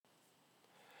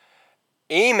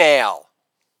Email.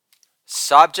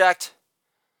 Subject.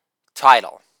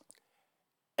 Title.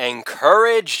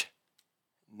 Encouraged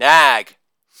nag.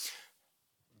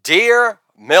 Dear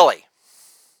Millie,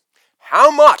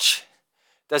 how much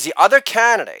does the other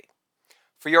candidate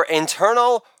for your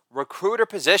internal recruiter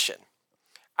position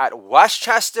at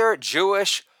Westchester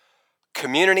Jewish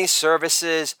Community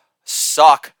Services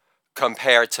suck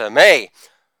compared to me?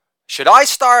 Should I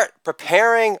start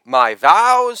preparing my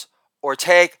vows or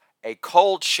take a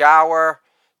cold shower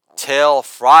till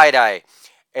Friday?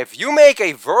 If you make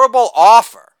a verbal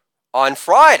offer on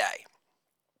Friday,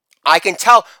 I can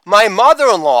tell my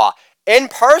mother-in-law in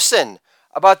person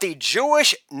about the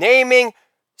Jewish naming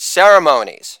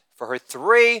ceremonies for her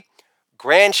 3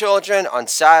 grandchildren on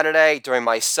Saturday during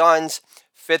my son's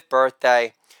 5th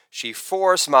birthday. She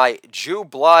forced my Jew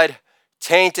blood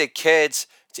tainted kids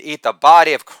to eat the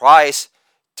body of Christ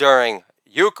during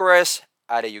Eucharist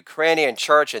at a Ukrainian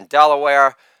church in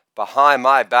Delaware behind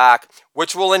my back,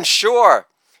 which will ensure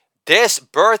this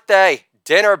birthday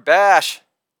dinner bash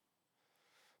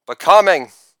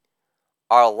becoming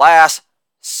our last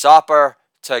supper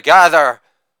together.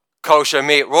 Kosher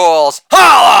meat rules.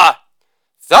 Holla!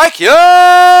 Thank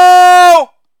you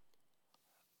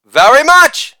very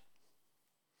much.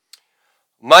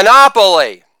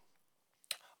 Monopoly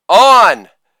on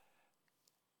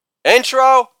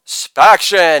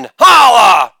introspection.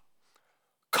 Holla!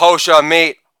 Kosher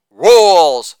meat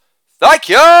rules. Thank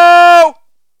you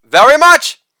very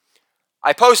much.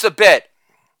 I post a bit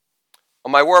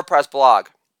on my WordPress blog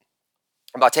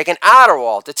about taking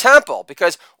Adderall to temple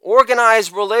because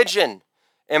organized religion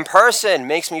in person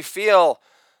makes me feel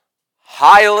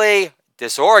highly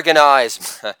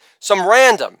disorganized. Some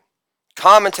random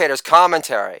commentator's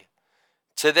commentary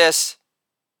to this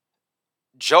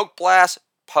joke blast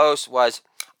post was,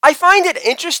 I find it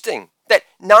interesting that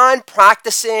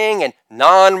non-practicing and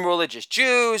non-religious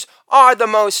Jews are the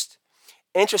most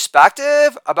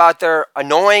introspective about their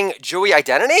annoying Jewy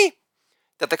identity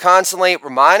that they're constantly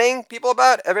reminding people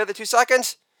about every other 2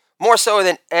 seconds, more so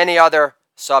than any other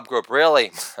subgroup,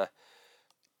 really.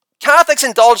 Catholics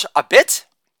indulge a bit,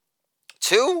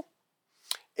 too,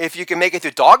 if you can make it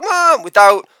through dogma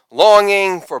without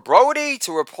longing for Brody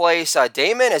to replace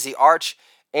Damon as the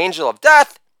archangel of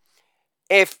death.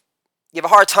 If you have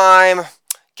a hard time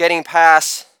getting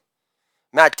past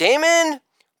Matt Damon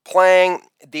playing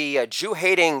the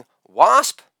Jew-hating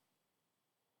wasp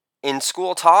in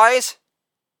School Ties,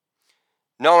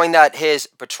 knowing that his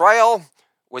betrayal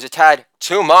was a tad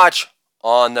too much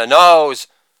on the nose.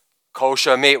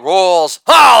 Kosher meat rules.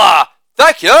 Holla!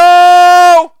 Thank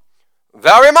you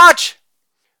very much.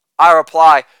 I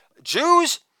reply,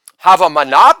 Jews have a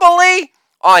monopoly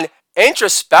on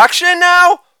introspection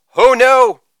now? Who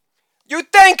knew?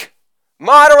 You'd think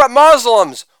moderate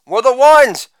Muslims were the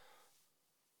ones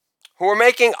who were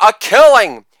making a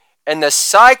killing in the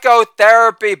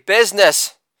psychotherapy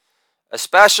business,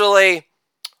 especially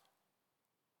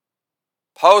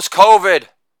post-COVID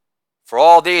for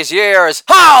all these years.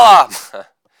 Holla!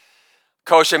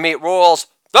 Kosher meat rules.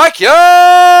 Thank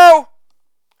you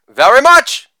very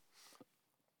much.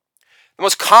 The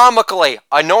most comically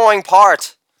annoying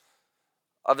part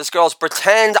of this girl's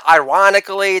pretend,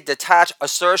 ironically detached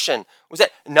assertion was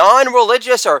that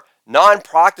non-religious or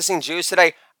non-practicing Jews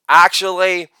today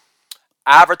actually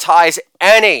advertise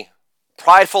any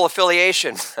prideful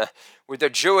affiliation with their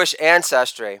Jewish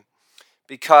ancestry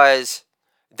because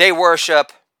they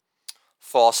worship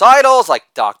false idols like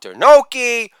Dr.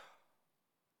 Noki,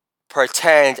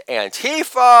 pretend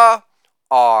Antifa,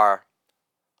 are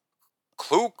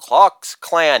Ku Klux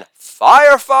Klan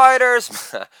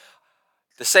firefighters,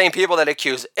 the same people that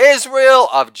accuse Israel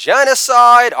of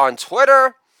genocide on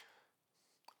Twitter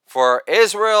for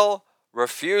Israel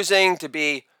refusing to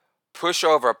be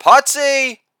pushover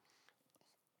putsy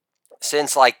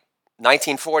since like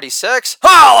 1946.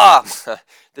 Holla!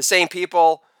 The same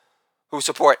people who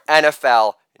support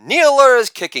NFL kneelers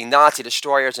kicking Nazi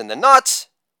destroyers in the nuts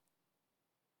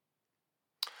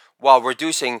while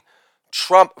reducing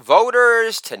Trump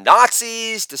voters to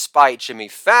Nazis despite Jimmy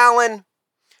Fallon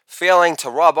failing to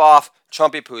rub off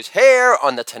Trumpy Poo's hair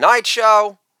on The Tonight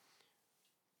Show,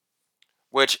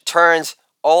 which turns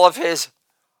all of his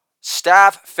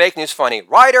staff fake news funny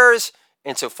writers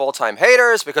into full-time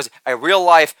haters because a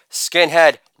real-life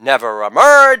skinhead never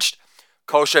emerged.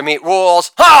 Kosher meat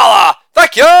rules. Holla!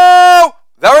 Thank you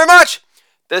very much.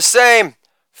 The same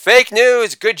fake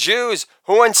news good Jews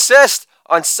who insist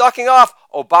on sucking off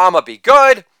Obama be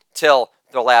good till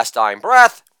their last dying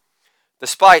breath,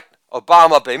 despite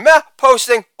Obama be meh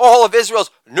posting all of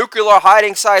Israel's nuclear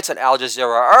hiding sites on Al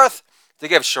Jazeera Earth to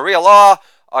give Sharia law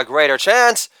a greater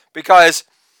chance because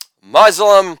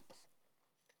Muslim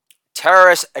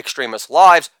terrorist extremist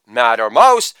lives matter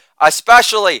most,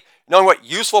 especially knowing what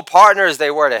useful partners they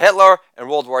were to Hitler in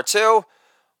World War II.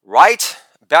 Right,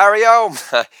 Barrio?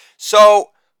 So,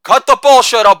 cut the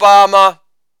bullshit, Obama.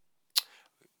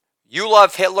 You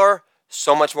love Hitler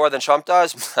so much more than Trump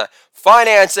does.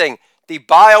 Financing the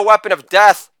bioweapon of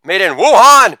death made in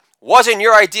Wuhan wasn't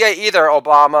your idea either,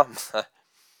 Obama.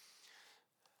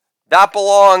 That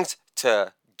belongs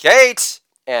to Gates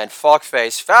and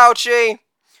fuckface Fauci.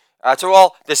 After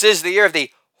all, this is the year of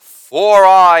the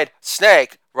four-eyed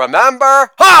snake.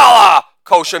 Remember? Holla!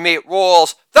 Kosher meat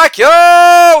rules. Thank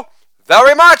you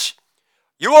very much.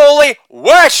 You only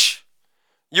wish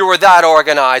you were that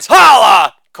organized.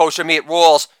 Holla! Kosher meat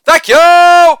rules. Thank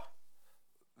you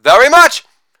very much.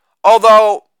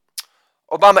 Although,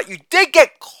 Obama, you did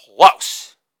get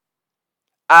close.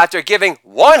 After giving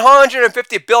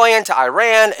 $150 billion to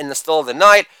Iran in the still of the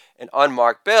night in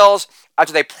unmarked bills,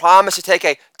 after they promised to take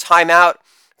a timeout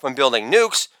from building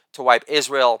nukes to wipe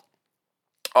Israel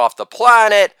off the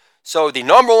planet, so the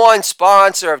number one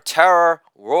sponsor of terror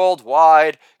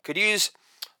worldwide could use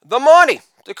the money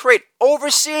to create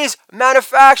overseas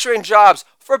manufacturing jobs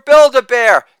for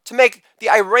Build-A-Bear to make the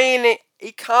Iranian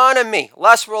economy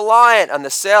less reliant on the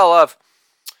sale of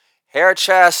hair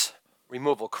chest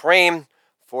removal cream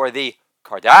for the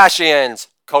Kardashians.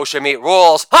 Kosher meat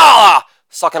rules. Holla!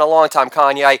 Sucking a long time,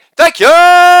 Kanye. Thank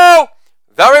you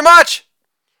very much.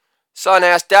 Son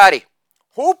asked Daddy,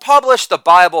 who published the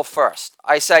Bible first?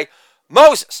 I say,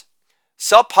 Moses.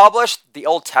 Self-published the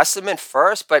Old Testament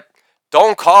first, but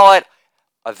don't call it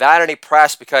a vanity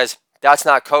press because that's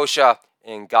not kosher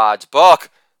in God's book.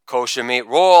 Kosher meat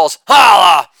rules.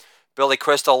 Holla! Billy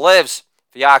Crystal lives.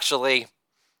 He actually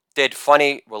did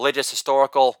funny religious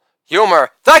historical humor.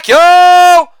 Thank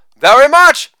you very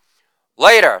much.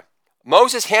 Later,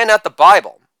 Moses handed out the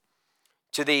Bible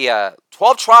to the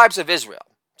 12 tribes of Israel,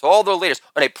 to all their leaders,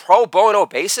 on a pro bono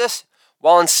basis,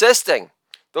 while insisting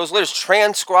those leaders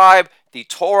transcribe the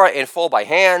Torah in full by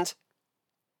hand,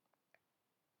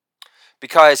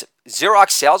 because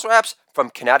Xerox sales reps from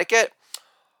Connecticut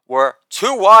were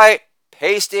too white,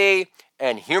 pasty,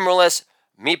 and humorless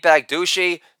meatbag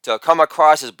douchey to come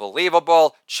across as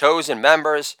believable chosen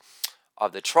members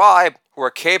of the tribe who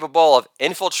were capable of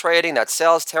infiltrating that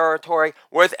sales territory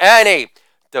with any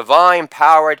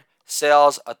divine-powered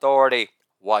sales authority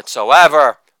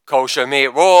whatsoever. Kosher meat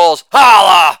rules.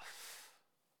 Holla!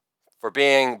 For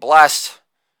being blessed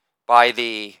by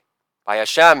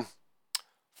Hashem,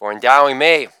 for endowing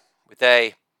me with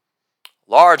a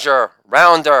larger,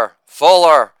 rounder,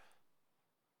 fuller,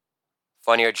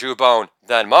 funnier Jawbone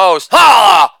than most.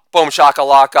 Holla! Boom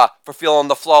shakalaka. For feeling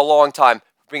the flow long time.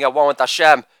 For being at one with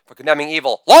Hashem. For condemning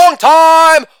evil long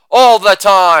time. All the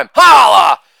time.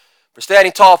 Holla! For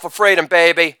standing tall for freedom,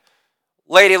 baby.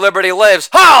 Lady Liberty lives.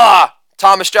 Holla!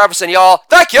 Thomas Jefferson, y'all.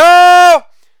 Thank you!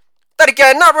 Then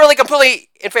again, not really completely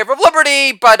in favor of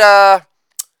liberty, but,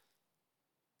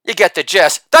 you get the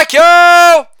gist. Thank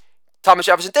you! Thomas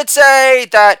Jefferson did say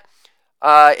that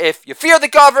if you fear the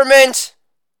government,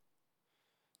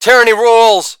 tyranny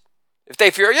rules. If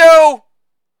they fear you,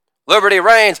 liberty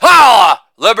reigns. Holla!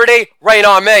 Liberty, reign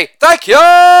on me. Thank you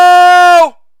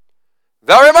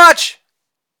very much.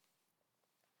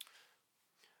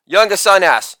 Youngest son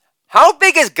asks, how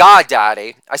big is God,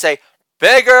 Daddy? I say,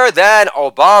 bigger than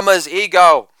Obama's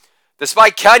ego.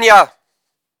 Despite Kenya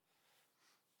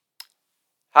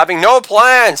having no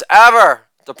plans ever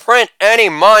to print any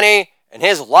money in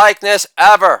his likeness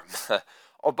ever.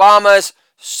 Obama's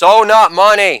so not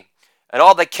money, and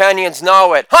all the Kenyans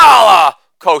know it. Holla!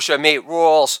 Kosher meat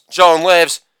rules. Joan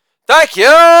lives. Thank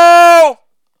you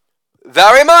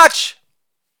very much.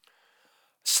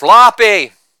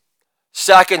 Sloppy.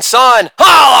 Second son.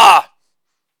 Holla!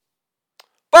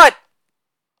 But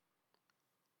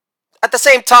at the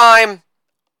same time,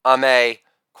 I'm a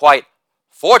quite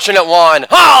fortunate one.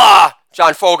 Holla!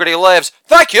 John Fogerty lives.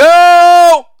 Thank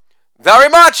you very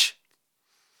much.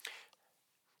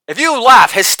 If you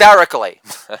laugh hysterically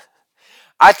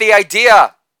at the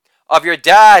idea of your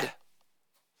dad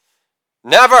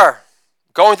never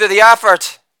going through the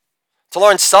effort to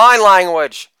learn sign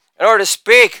language in order to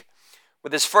speak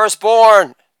with his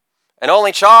firstborn and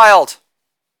only child,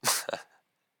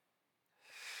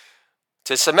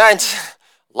 to cement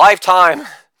lifetime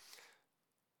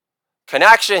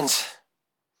connections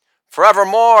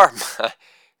forevermore,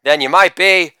 then you might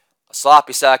be a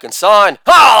sloppy second son.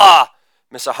 Holla!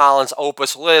 Mr. Holland's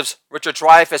opus lives. Richard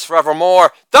Dreyfuss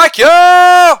forevermore. Thank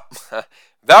you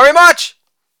very much.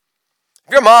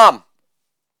 If your mom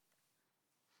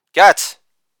gets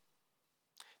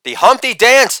the Humpty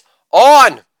dance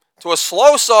on to a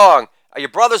slow song at your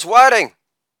brother's wedding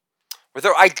with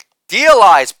their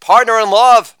idealized partner in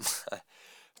love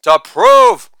to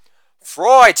prove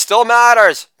Freud still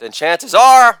matters, then chances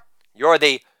are you're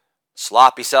the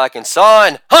sloppy second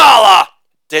son. Holla!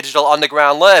 Digital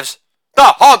Underground lives. The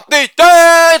Humpty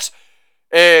dance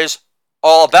is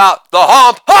all about the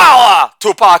hump. Holla!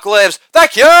 Tupac lives.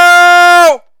 Thank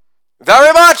you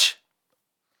very much.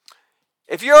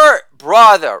 If your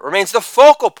brother remains the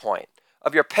focal point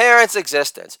of your parents'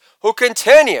 existence, who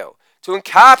continue to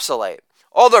encapsulate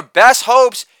all their best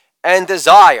hopes and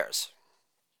desires,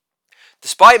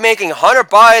 despite making Hunter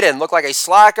Biden look like a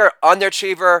slacker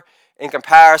underachiever in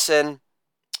comparison,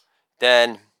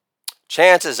 then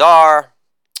chances are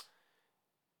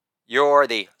you're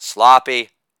the sloppy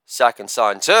second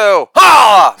son too.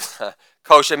 Ha!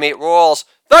 Kosher meat rules.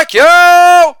 Thank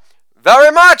you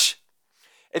very much.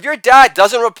 If your dad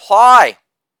doesn't reply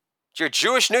to your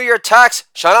Jewish New Year text,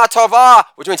 Shana Tova,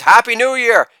 which means Happy New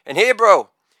Year in Hebrew,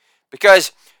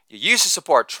 because you used to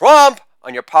support Trump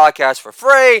on your podcast for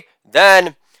free,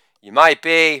 then you might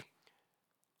be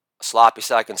a sloppy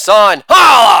second son.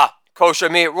 Holla! Kosher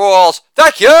meat rules.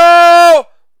 Thank you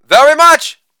very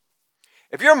much.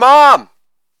 If your mom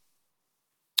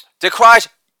decries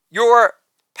your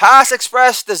past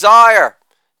expressed desire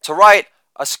to write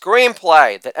a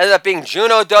screenplay that ended up being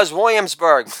Juno Does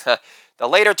Williamsburg, that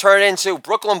later turned into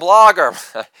Brooklyn Blogger,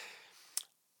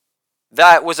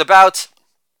 that was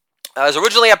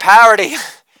originally a parody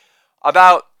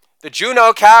about the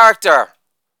Juno character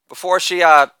before she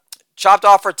chopped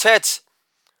off her tits,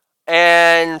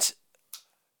 and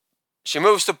she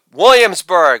moves to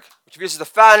Williamsburg, which uses the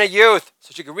fountain of youth,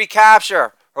 so she could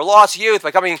recapture her lost youth by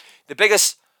becoming the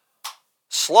biggest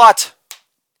slut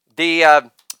the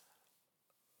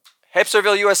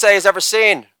Hipsterville, USA has ever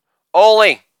seen,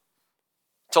 only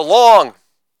to long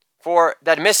for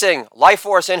that missing life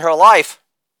force in her life,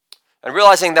 and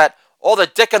realizing that all the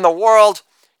dick in the world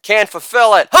can't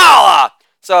fulfill it. Holla!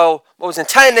 So what was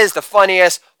intended as the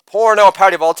funniest porno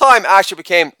parody of all time actually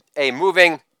became a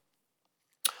moving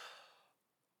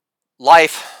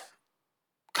life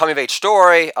coming of age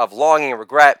story of longing and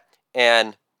regret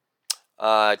and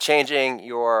changing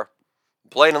your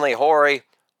blatantly hoary,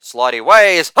 slutty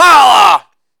ways. Holla!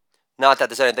 Not that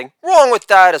there's anything wrong with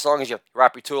that, as long as you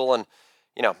wrap your tool and,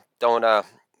 don't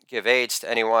give AIDS to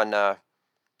anyone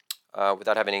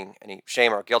without having any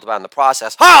shame or guilt about it in the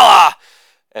process. Holla!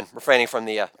 And refraining from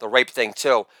the rape thing,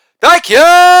 too. Thank you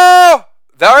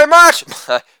very much.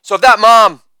 So if that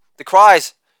mom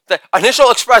decries the initial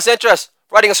expressed interest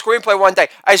writing a screenplay one day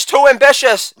is too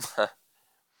ambitious,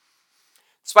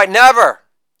 despite never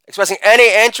expressing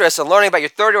any interest in learning about your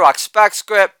 30 Rock spec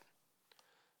script.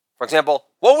 For example,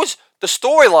 what was the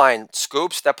storyline,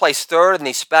 Scoops, that placed third in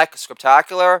the spec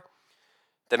scriptacular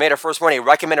that made her first one a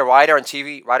recommended writer on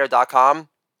TVWriter.com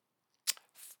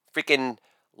freaking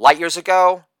light years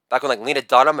ago, back when Lena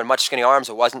Dunham and Much Skinny Arms,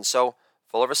 it wasn't so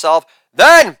full of herself?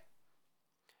 Then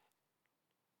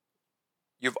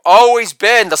you've always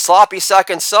been the sloppy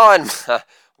second son,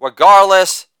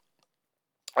 regardless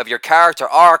of your character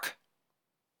arc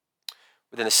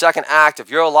within the second act of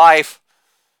your life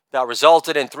that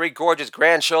resulted in 3 gorgeous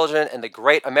grandchildren and the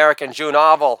great American Jew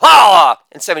novel, Holla!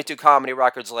 And 72 comedy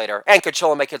records later. And Could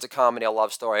Children Make Kids a Comedy, a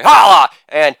love story, Holla!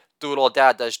 And Doodle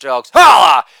Dad Does Jokes,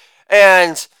 Holla!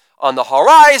 And on the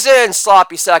horizon,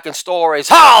 sloppy second stories,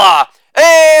 Holla!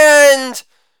 And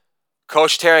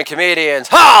Koshitarian comedians,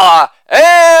 Holla!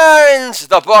 And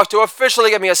the book to officially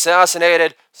get me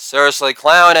assassinated, Seriously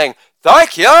Clowning.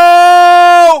 Thank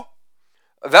you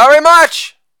very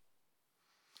much.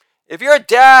 If your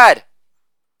dad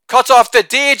cuts off the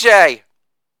DJ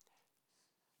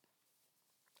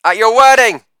at your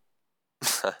wedding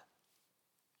to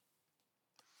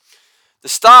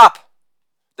stop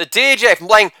the DJ from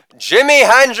playing Jimi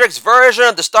Hendrix's version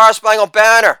of the Star Spangled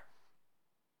Banner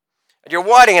at your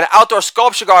wedding in an outdoor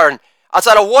sculpture garden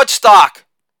outside of Woodstock,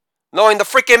 knowing the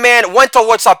freaking man went to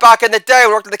Woodstock back in the day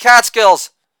and worked in the Catskills,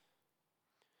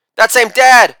 that same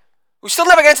dad who still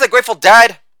never gets into the Grateful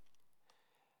Dead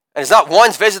and has not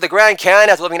once visited the Grand Canyon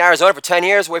after living in Arizona for 10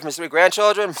 years away from his 3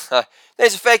 grandchildren, then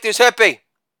he's a fake news hippie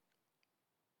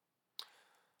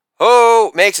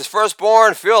who makes his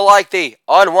firstborn feel like the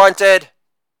unwanted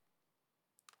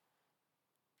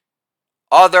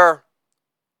other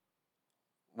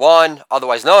one,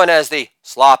 otherwise known as the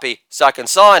sloppy second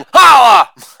son.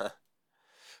 Holla!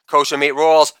 Kosher meat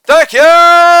rules. Thank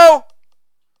you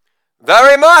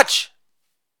very much.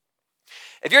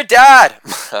 If your dad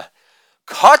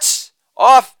cuts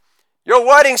off your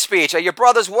wedding speech at your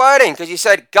brother's wedding because you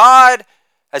said God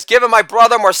has given my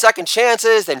brother more second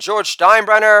chances than George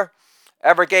Steinbrenner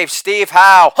ever gave Steve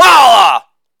Howe. Holla!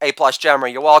 A+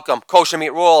 Gemmer, you're welcome. Kosher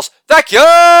Meat Rules, thank you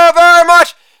very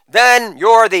much. Then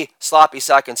you're the sloppy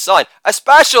second son.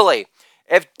 Especially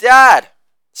if dad,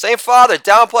 same father,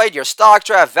 downplayed your stock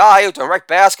draft value during rec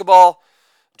basketball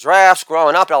drafts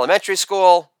growing up in elementary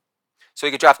school so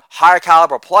he could draft higher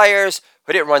caliber players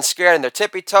who didn't run scared in their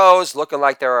tippy toes, looking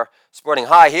like they were sporting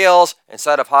high heels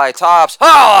instead of high tops.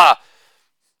 Holla!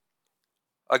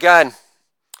 Again,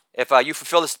 if you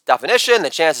fulfill this definition, the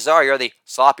chances are you're the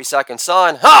sloppy second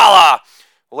son. Holla!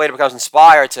 Who later becomes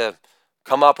inspired to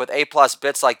come up with A+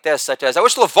 bits like this, such as, I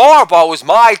wish LeVar Ball was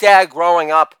my dad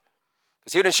growing up,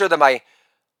 because he would ensure that my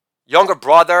younger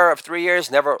brother of 3 years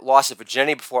never lost his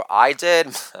virginity before I did.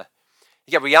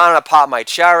 You get Rihanna to pop my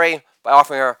cherry by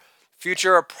offering her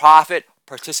future profit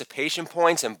participation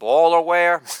points in baller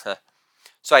wear.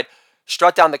 So I'd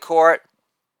strut down the court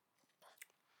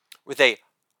with a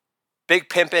big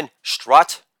pimpin'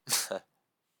 strut.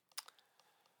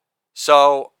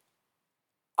 So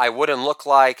I wouldn't look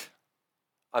like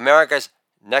America's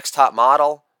Next Top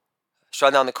Model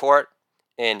strutting down the court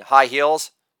in high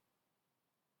heels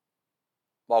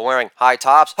while wearing high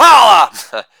tops.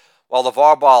 Holla! While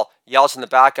LeVar Ball yells in the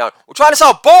background, we're trying to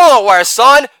sell baller wear,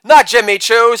 son, not Jimmy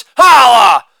Choo's.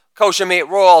 Holla! Kosher Meat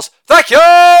Rules, thank you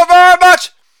very much.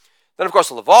 Then, of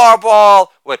course, LeVar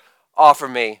Ball would offer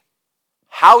me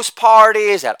house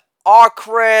parties at our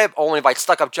crib, only invite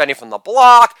stuck-up Jenny from the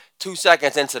block. 2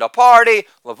 seconds into the party,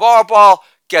 LeVar Ball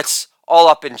gets all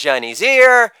up in Jenny's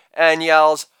ear and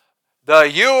yells, the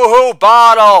Yoo-Hoo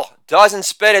bottle doesn't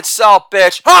spit itself,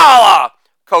 bitch. Holla!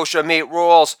 Kosher Meat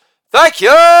Rules, thank you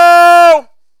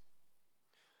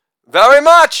very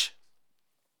much.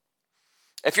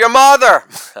 If your mother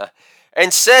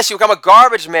insists you become a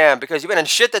garbage man because you've been in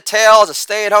shit the tail as a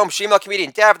stay-at-home female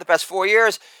comedian dad for the past 4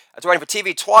 years, after writing for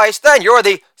TV twice, then you're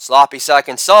the sloppy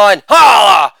second son.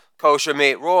 Holla! Kosher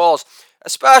Meat Rules.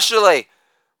 Especially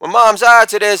when mom's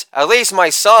attitude is, at least my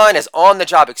son has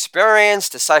on-the-job experience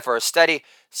to decipher a steady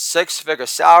 6-figure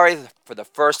salary for the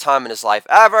first time in his life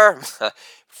ever.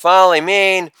 Finally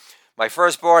mean, my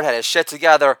firstborn had his shit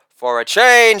together for a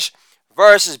change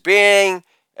versus being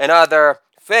another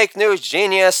fake news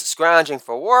genius scrounging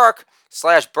for work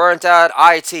 / burnt out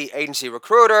IT agency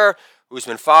recruiter who's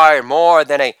been fired more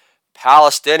than a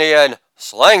Palestinian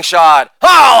slingshot.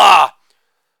 Holla!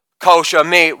 Kosher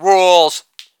Meat Rules,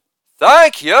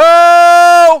 thank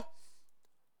you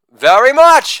very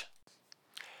much.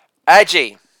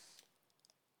 Edgy.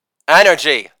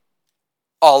 Energy.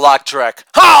 Electric.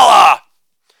 Holla!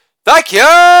 Thank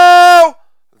you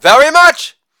very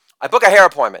much. I book a hair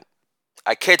appointment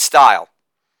at Kid Style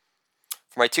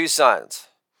for my 2 sons,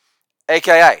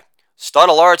 a.k.a. Stun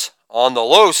Alerts on the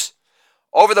Loose.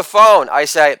 Over the phone, I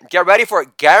say, get ready for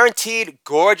guaranteed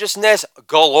gorgeousness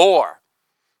galore.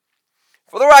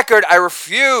 For the record, I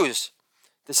refuse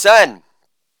to send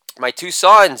my 2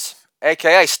 sons,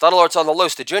 a.k.a. Stun Alerts on the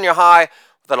Loose, to junior high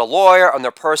without a lawyer on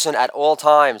their person at all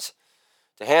times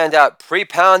to hand out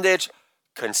pre-poundage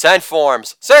consent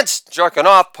forms, since jerking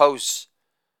off posts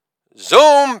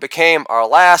Zoom became our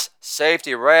last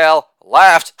safety rail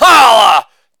left. Holla!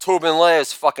 Tubin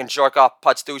lives, fucking jerk off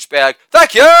putz douchebag.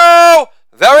 Thank you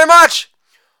very much.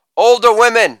 Older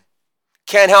women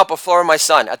can't help but flirt my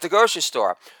son at the grocery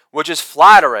store, which is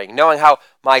flattering, knowing how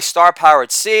my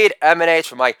star-powered seed emanates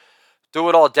from my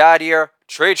do-it-all daddier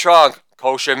tree trunk.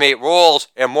 Kosher Meat Rules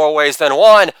in more ways than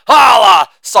one. Holla!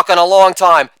 Sucking a long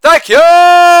time. Thank you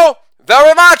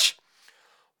very much.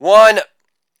 One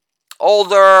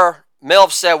older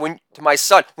MILF said to my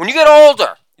son, when you get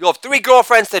older, you'll have 3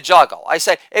 girlfriends to juggle. I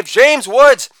said, if James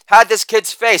Woods had this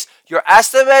kid's face, your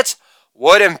estimates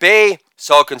wouldn't be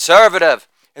so conservative.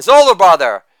 His older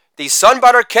brother, the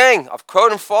Sunbutter King of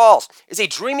Croton Falls, is a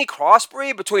dreamy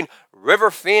crossbreed between River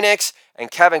Phoenix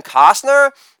and Kevin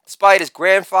Costner, despite his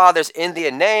grandfather's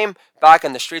Indian name back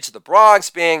in the streets of the Bronx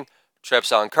being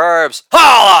Trips on Curbs.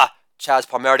 Holla! Chaz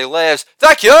Palmeri lives.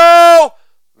 Thank you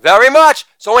very much.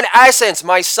 So in essence,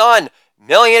 my son,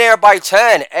 Millionaire by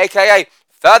 10, a.k.a.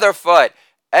 Featherfoot,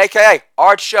 a.k.a.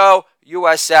 Art Show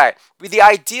USA, be the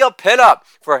ideal pinup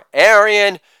for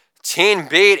Aryan teen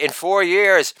beat in 4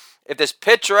 years if this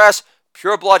picturesque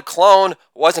pure-blood clone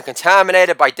wasn't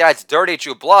contaminated by Dad's dirty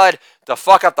Jew blood to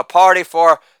fuck up the party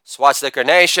for Swastika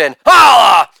Nation.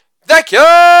 Holla! Thank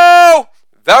you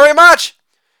very much.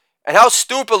 And how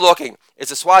stupid looking is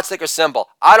the swastika symbol?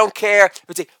 I don't care if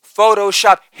it's a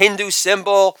Photoshop Hindu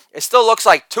symbol. It still looks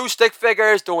like 2 stick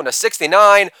figures doing a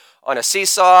 69 on a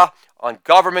seesaw on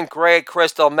government-grade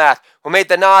crystal meth who made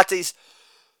the Nazis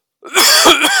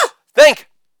think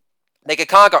They could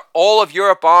conquer all of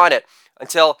Europe on it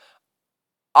until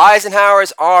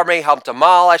Eisenhower's army helped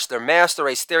demolish their master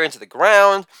race theory into the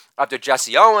ground after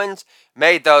Jesse Owens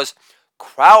made those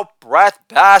kraut breath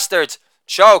bastards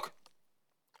choke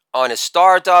on his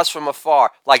stardust from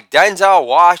afar, like Denzel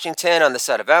Washington on the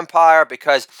set of Empire,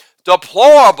 because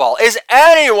deplorable is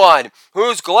anyone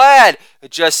who's glad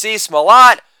Jussie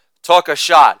Smollett took a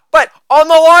shot. But on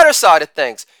the lighter side of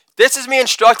things, this is me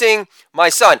instructing my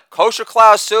son, Kosher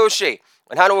Klaus Sushi,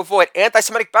 on how to avoid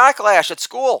anti-Semitic backlash at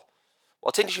school,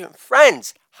 while teaching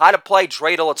friends how to play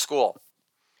dreidel at school.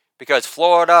 Because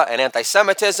Florida and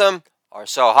anti-Semitism are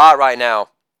so hot right now.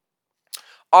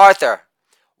 Arthur,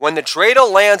 when the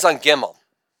dreidel lands on Gimel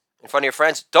in front of your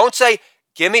friends, don't say,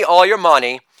 "Give me all your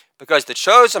money," because the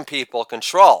chosen people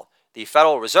control the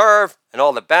Federal Reserve and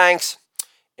all the banks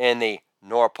in the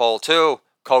North Pole 2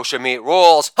 kosher meat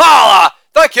rules. Holla!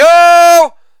 Thank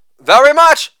you very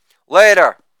much.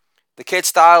 Later, the kid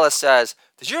stylist says,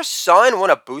 "Does your son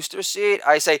want a booster seat?"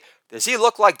 I say, "Does he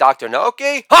look like Dr.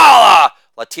 Noki?" Holla!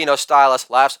 Latino stylist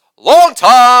laughs. Long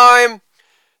time!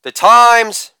 The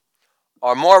times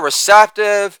are more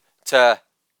receptive to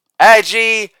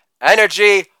edgy,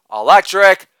 energy,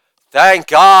 electric. Thank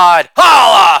God.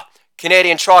 Holla!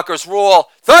 Canadian truckers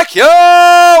rule. Thank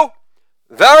you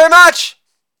very much.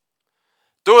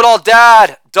 Doodle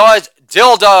Dad does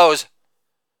dildos.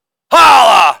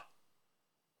 Holla!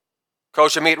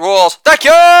 Kosher meat rules. Thank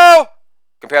you!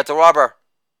 Compared to rubber.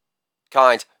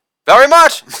 Kind. Very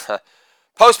much.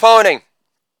 Postponing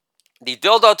the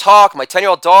dildo talk, my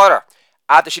 10-year-old daughter,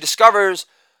 after she discovers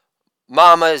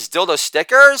Mama's dildo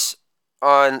stickers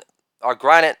on our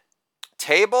granite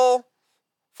table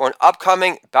for an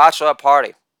upcoming bachelorette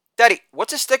party. "Daddy,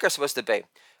 what's a sticker supposed to be?"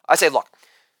 I say, "Look,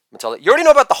 Matilda, you already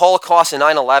know about the Holocaust and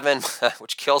 9/11,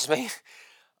 which kills me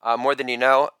more than you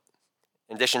know,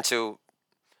 in addition to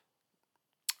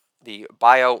the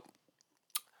bio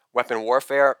weapon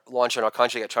warfare launched in our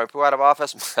country to get Trump out of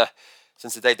office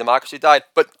since the day democracy died.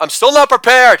 But I'm still not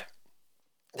prepared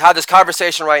to have this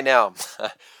conversation right now.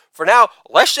 For now,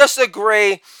 let's just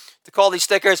agree to call these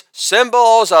stickers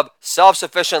symbols of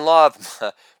self-sufficient love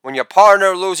when your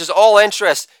partner loses all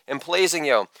interest in pleasing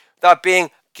you without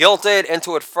being guilted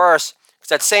into it first, because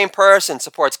that same person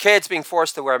supports kids being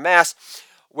forced to wear masks,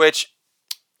 which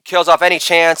kills off any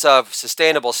chance of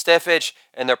sustainable stiffage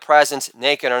in their presence,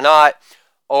 naked or not,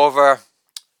 over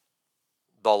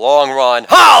the long run.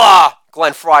 Holla!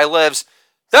 Glenn Fry lives.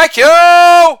 Thank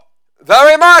you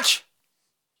very much.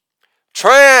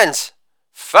 Trans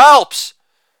Phelps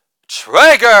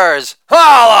triggers.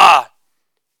 Holla!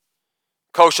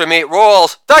 Kosher meat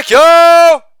rules. Thank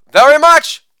you very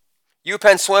much.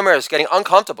 UPenn swimmers getting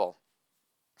uncomfortable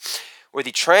with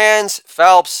the Trans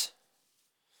Phelps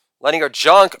letting her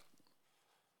junk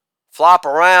flop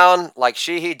around like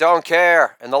he don't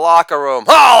care in the locker room.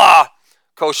 Holla!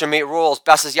 Kosher meat rules.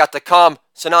 Best is yet to come.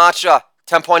 Sinatra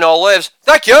 10.0 lives.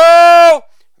 Thank you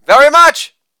very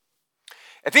much.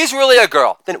 If he's really a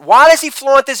girl, then why does he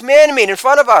flaunt this man meat in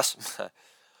front of us?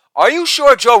 Are you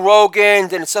sure Joe Rogan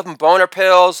didn't sell him boner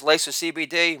pills laced with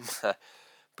CBD?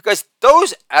 Because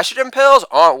those estrogen pills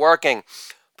aren't working.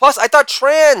 Plus, I thought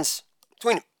trans,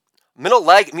 between middle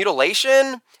leg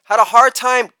mutilation, had a hard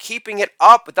time keeping it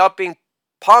up without being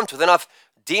pumped with enough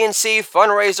DNC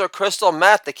fundraiser crystal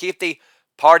meth to keep the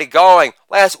party going.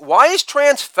 Last, why is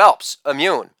Trans Phelps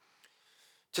immune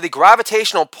to the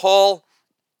gravitational pull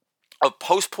of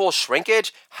post-pool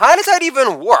shrinkage? How does that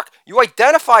even work? You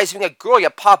identify as being a girl, you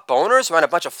pop boners around a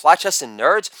bunch of flat-chested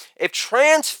nerds. If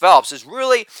Trans Phelps is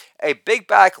really a big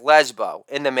back lesbo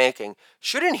in the making,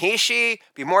 shouldn't she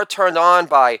be more turned on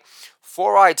by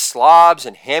four-eyed slobs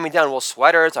and hand-me-down wool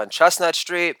sweaters on Chestnut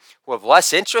Street who have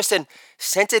less interest in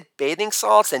scented bathing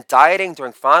salts than dieting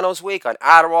during finals week on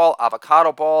Adderall,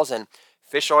 avocado balls, and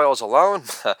fish oils alone?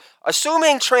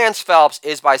 Assuming Trans Phelps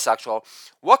is bisexual,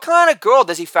 what kind of girl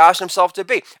does he fashion himself to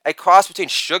be? A cross between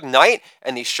Suge Knight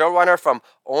and the showrunner from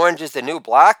Orange is the New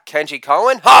Black, Kenji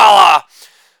Cohen? Holla!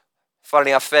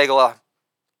 Funny enough, Fagala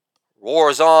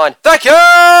roars on. Thank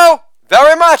you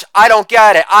very much. I don't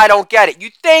get it.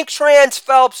 You'd think Trans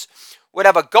Phelps would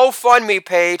have a GoFundMe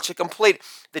page to complete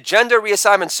the gender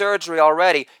reassignment surgery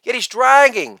already, yet he's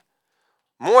dragging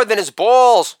more than his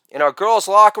balls in our girls'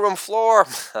 locker room floor.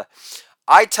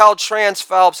 I tell Trans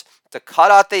Phelps to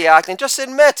cut out the act and just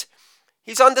admit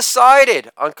he's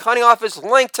undecided on cutting off his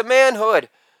link to manhood.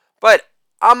 But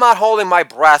I'm not holding my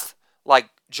breath like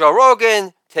Joe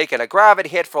Rogan taking a gravity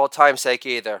hit for old time's sake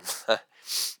either.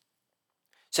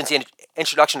 Since the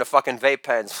introduction to fucking vape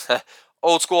pens,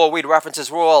 old school weed references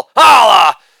rule.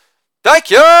 Holla! Thank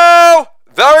you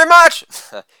very much.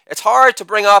 It's hard to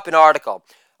bring up an article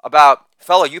about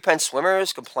fellow UPenn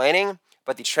swimmers complaining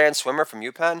about the trans swimmer from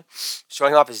UPenn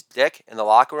showing off his dick in the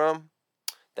locker room,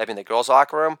 that being the girls'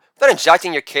 locker room, without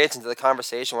injecting your kids into the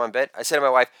conversation one bit. I said to my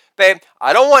wife, babe,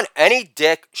 I don't want any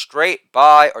dick, straight,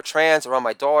 bi, or trans around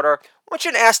my daughter. I want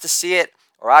you to ask to see it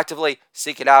or actively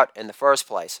seek it out in the first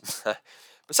place.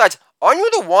 Besides, aren't you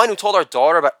the one who told our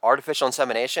daughter about artificial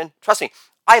insemination? Trust me,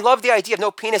 I love the idea of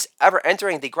no penis ever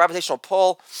entering the gravitational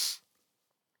pull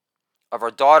of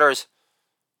our daughter's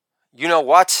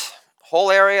you-know-what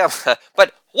whole area.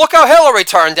 But look how Hillary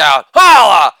turned out.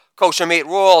 Holla! Kosher meat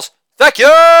rules. Thank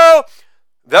you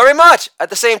very much. At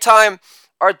the same time,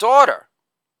 our daughter,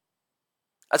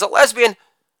 as a lesbian,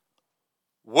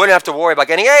 wouldn't have to worry about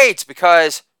getting AIDS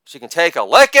because she can take a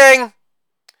licking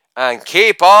and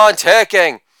keep on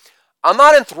ticking. I'm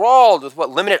not enthralled with what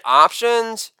limited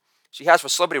options she has for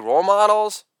celebrity role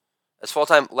models as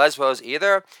full-time lesbos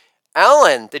either.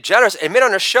 Ellen DeGeneres admitted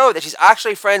on her show that she's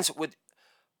actually friends with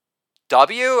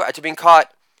W after being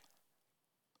caught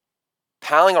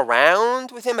palling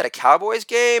around with him at a Cowboys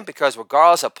game because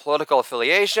regardless of political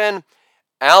affiliation,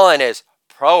 Ellen is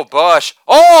pro-Bush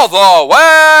all the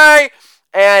way.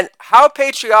 And how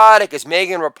patriotic is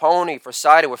Megan Rapinoe for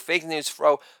siding with fake news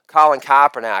fro Colin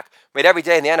Kaepernick, made every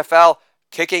day in the NFL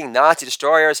kicking Nazi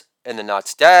destroyers in the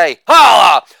nuts day?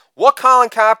 Holla! What Colin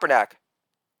Kaepernick?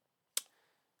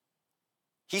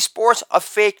 He sports a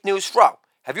fake news fro.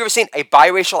 Have you ever seen a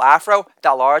biracial afro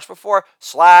that large before?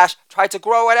 Slash tried to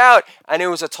grow it out, and it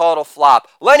was a total flop.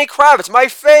 Lenny Kravitz, my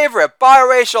favorite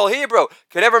biracial Hebrew,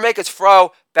 could never make his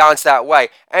fro bounce that way.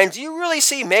 And do you really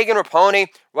see Megan Rapinoe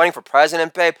running for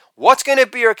president, babe? What's going to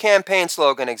be your campaign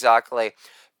slogan exactly?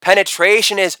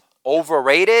 Penetration is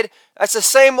overrated? That's the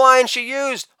same line she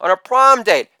used on her prom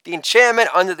date, the Enchantment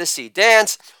Under the Sea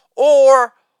dance.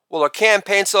 Or will her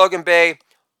campaign slogan be,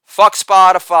 fuck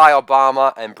Spotify,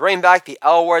 Obama, and bring back the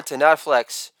L word to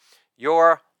Netflix?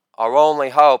 You're our only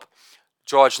hope.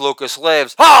 George Lucas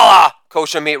lives. Holla!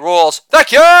 Kosher meat rules.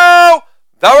 Thank you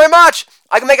very much.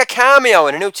 I can make a cameo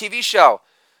in a new TV show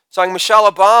starring Michelle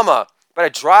Obama about a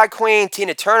drag queen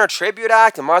Tina Turner tribute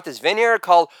act in Martha's Vineyard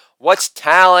called What's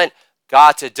Talent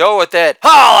Got to Do With It?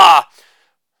 Holla!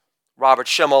 Robert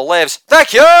Schimmel lives.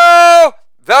 Thank you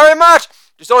very much.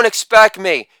 Just don't expect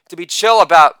me to be chill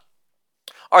about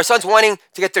our sons wanting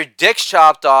to get their dicks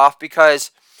chopped off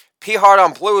because pee hard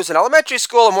on blues in elementary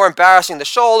school are more embarrassing the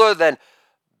shoulder than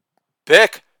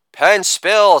Bic pen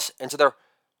spills into their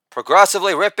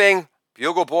progressively ripping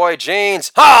Bugle Boy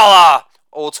jeans. Holla!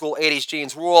 Old school 80s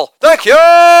jeans rule. Thank you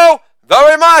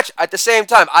very much. At the same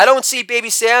time, I don't see baby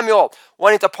Samuel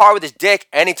wanting to part with his dick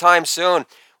anytime soon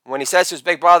when he says to his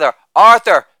big brother,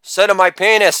 Arthur, sit on my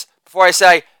penis, before I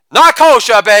say, not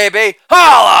kosher, baby.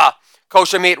 Holla!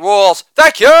 Kosher meat rules.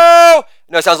 Thank you! I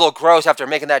know it sounds a little gross after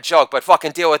making that joke, but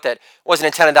fucking deal with it. It wasn't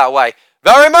intended that way.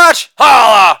 Very much.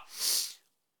 Holla!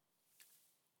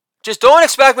 Just don't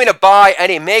expect me to buy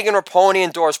any Megan Rapinoe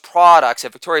endorsed products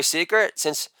at Victoria's Secret,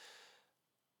 since,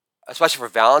 especially for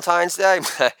Valentine's Day,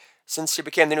 since she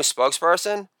became the new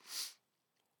spokesperson.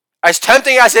 As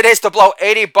tempting as it is to blow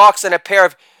 $80 on a pair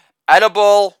of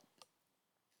edible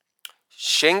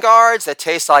shin guards that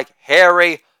taste like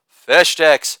hairy fish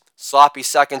sticks. Sloppy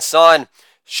second son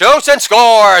shoots and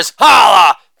scores.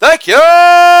 Holla! Thank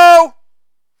you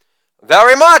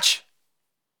very much.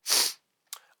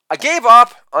 I gave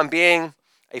up on being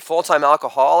a full-time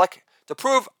alcoholic to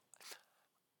prove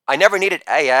I never needed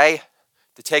AA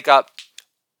to take up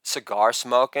cigar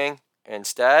smoking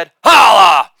instead.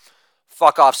 Holla!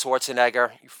 Fuck off,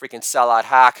 Schwarzenegger, you freaking sellout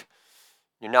hack.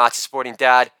 You're Nazi sporting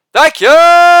dad. Thank you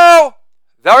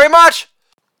very much.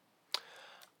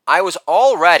 I was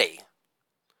already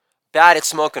bad at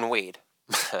smoking weed,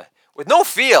 with no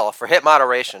feel for hip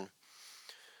moderation,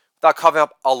 without covering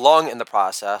up a lung in the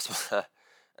process,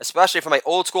 especially from my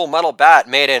old school metal bat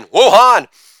made in Wuhan,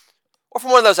 or from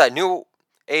one of those new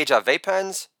age vape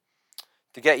pens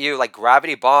to get you like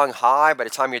gravity bong high by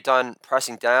the time you're done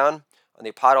pressing down on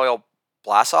the pot oil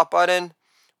blast off button,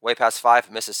 way past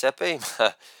 5 Mississippi,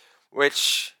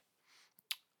 which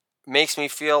makes me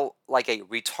feel like a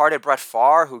retarded Brett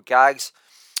Favre who gags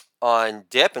on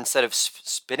dip instead of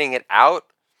spitting it out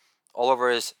all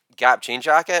over his Gap jean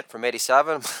jacket from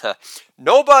 '87.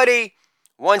 Nobody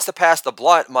wants to pass the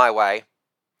blunt my way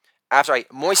after I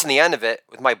moisten the end of it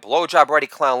with my blowjob-ready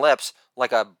clown lips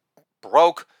like a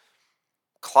broke,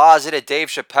 closeted Dave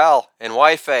Chappelle in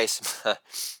Whiteface.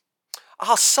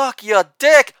 I'll suck your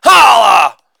dick.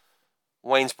 Holla!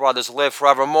 Wayne's brothers live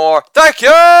forevermore. Thank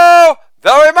you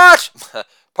very much.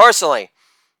 Personally,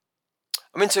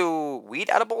 I'm into weed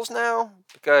edibles now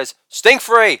because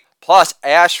stink-free plus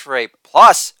ash-free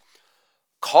plus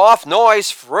cough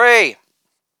noise-free.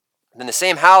 In the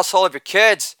same household of your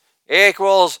kids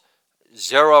equals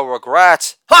zero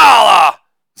regrets. Holla!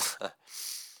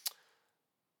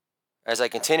 As I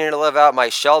continue to live out my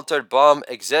sheltered bum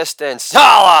existence.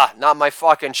 Holla! Not my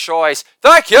fucking choice.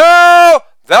 Thank you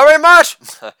very much.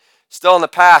 Still in the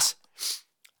past.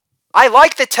 I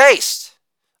like the taste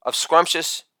of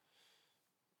scrumptious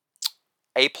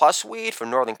A+ weed from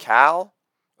Northern Cal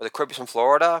or the Cripples from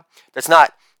Florida. That's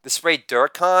not the sprayed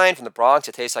dirt kind from the Bronx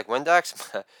that tastes like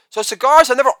Windex. So cigars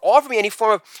have never offered me any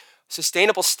form of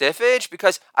sustainable stiffage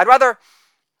because I'd rather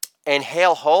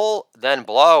inhale whole than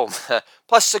blow.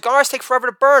 Plus, cigars take forever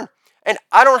to burn, and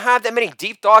I don't have that many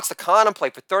deep thoughts to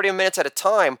contemplate for 30 minutes at a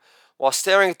time while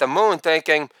staring at the moon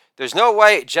thinking, there's no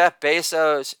way Jeff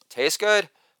Bezos tastes good,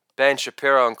 Ben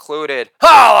Shapiro included.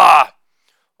 Holla!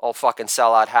 All fucking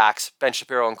sellout hacks, Ben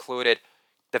Shapiro included.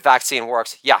 The vaccine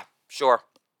works. Yeah, sure.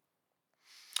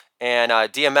 And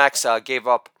DMX gave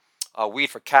up weed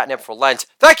for catnip for Lent.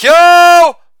 Thank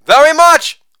you very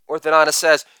much. Orthodontist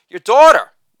says, your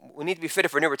daughter will need to be fitted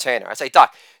for a new retainer. I say,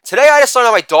 Doc, today I just learned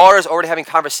that my daughter is already having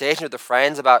conversations with her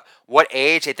friends about what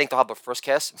age they think they'll have their first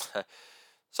kiss.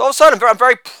 So all of a sudden, I'm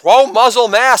very pro-muzzle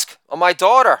mask on my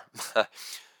daughter.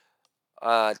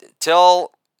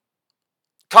 Till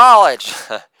college.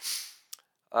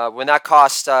 When that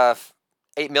costs $8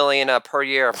 million per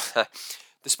year.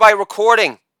 Despite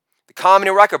recording the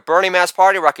comedy record, Burning Man's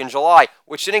Party record in July,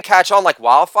 which didn't catch on like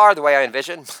wildfire the way I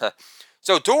envisioned.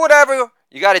 So do whatever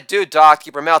you got to do, Doc.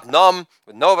 Keep your mouth numb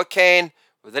with Novocaine,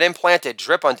 with an implanted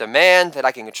drip on demand that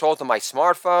I can control to my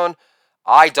smartphone.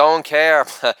 I don't care.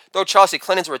 Throw Chelsea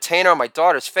Clinton's retainer on my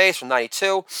daughter's face from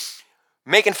 92.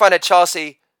 Making fun of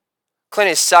Chelsea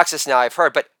Clinton is sexist now, I've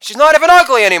heard, but she's not even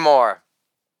ugly anymore.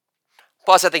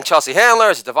 Plus, I think Chelsea Handler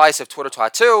is a divisive Twitter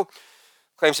twat too.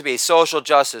 Claims to be a social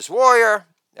justice warrior.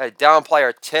 A downplay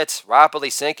her tits rapidly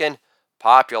sinking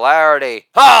popularity.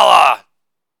 Holla!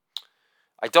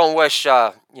 I don't wish,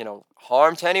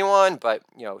 harm to anyone, but,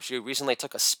 she recently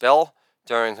took a spill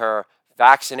during her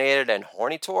vaccinated and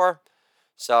horny tour.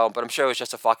 So, but I'm sure it was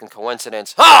just a fucking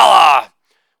coincidence. Holla!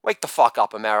 Wake the fuck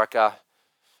up, America.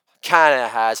 Canada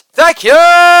has. Thank you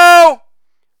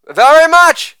very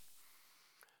much.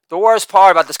 The worst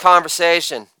part about this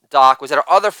conversation, Doc, was that our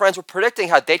other friends were predicting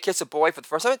how they'd kiss a boy for the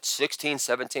first time at 16,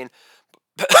 17.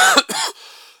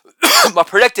 But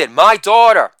predicted my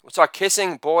daughter would start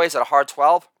kissing boys at a hard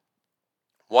 12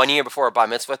 1 year before her bar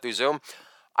mitzvah through Zoom.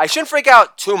 I shouldn't freak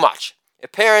out too much.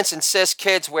 If parents insist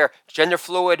kids wear gender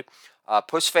fluid,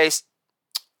 puss-face,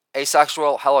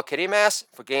 asexual Hello Kitty masks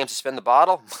for games to spin the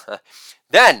bottle,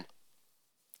 then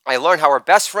I learned how her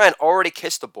best friend already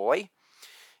kissed a boy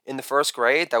in the first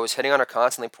grade that was hitting on her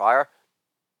constantly prior.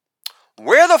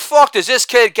 Where the fuck does this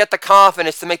kid get the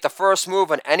confidence to make the first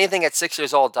move on anything at 6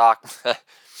 years old, Doc?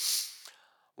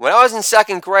 When I was in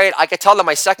second grade, I could tell that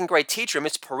my second grade teacher,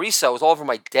 Miss Parisa, was all over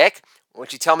my dick when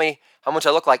she'd tell me how much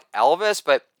I look like Elvis,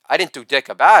 but I didn't do dick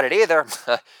about it either,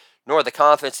 nor the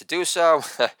confidence to do so,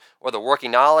 or the working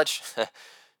knowledge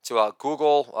to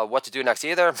Google what to do next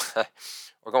either,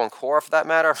 or go on core for that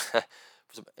matter, for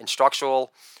some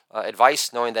instructional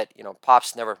advice, knowing that,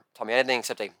 Pops never taught me anything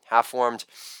except a half-formed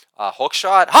hook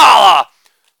shot. Holla!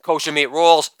 Kosher meat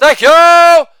rules. Thank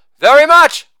you very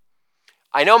much.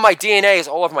 I know my DNA is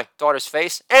all over my daughter's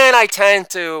face, and I tend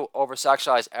to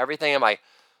over-sexualize everything in my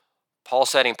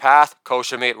pulsating path.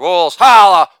 Kosher meat rules.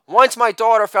 Holla! Once my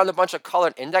daughter found a bunch of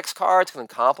colored index cards with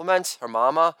compliments her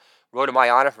mama wrote in my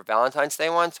honor for Valentine's Day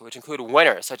once, which include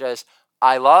winners such as,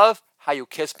 I love how you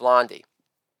kiss Blondie.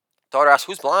 Daughter asks,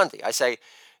 who's Blondie? I say,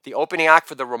 the opening act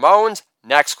for the Ramones.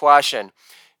 Next question.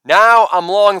 Now I'm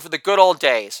longing for the good old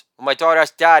days when my daughter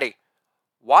asked, Daddy,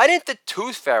 why didn't the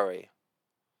Tooth Fairy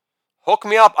hook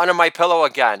me up under my pillow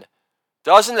again?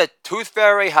 Doesn't the Tooth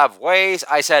Fairy have ways?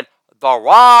 I said, The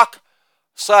Rock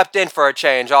slept in for a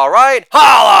change, all right?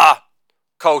 Holla!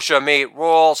 Kosher meat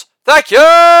rules. Thank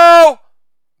you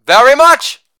very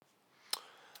much.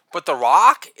 But The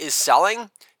Rock is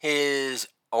selling his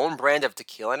own brand of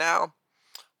tequila now,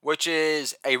 which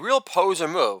is a real poser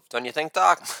move, don't you think,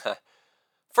 Doc?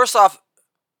 First off,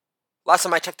 last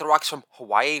time I checked, The Rock's from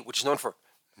Hawaii, which is known for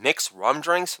mixed rum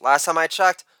drinks, last time I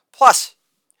checked. Plus,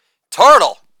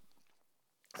 Turtle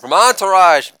from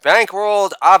Entourage,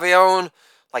 bankrolled Avion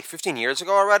like 15 years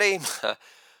ago already.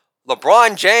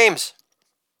 LeBron James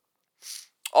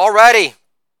already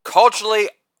culturally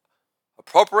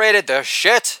appropriated the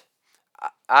shit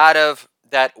out of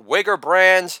that Wigger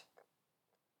brand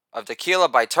of tequila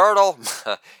by Turtle.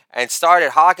 and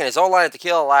started hawking his own line of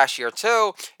tequila last year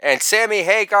too. And Sammy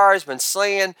Hagar has been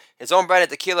slinging his own brand of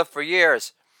tequila for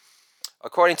years.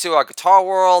 According to Guitar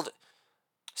World,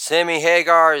 Sammy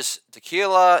Hagar's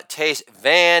tequila tastes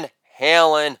Van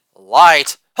Halen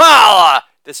light. Holla!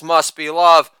 This must be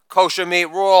love. Kosher meat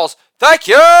rules. Thank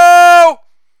you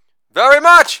very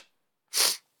much.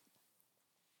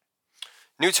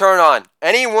 New turn on.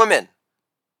 Any woman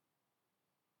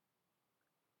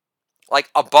like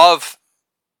above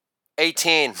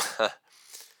 18,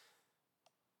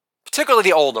 particularly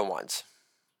the older ones,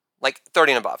 like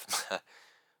 30 and above.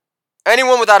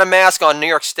 Anyone without a mask on in New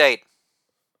York State,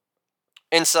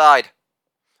 inside.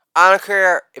 I don't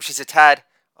care if she's a tad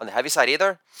on the heavy side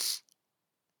either.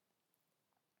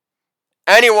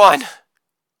 Anyone,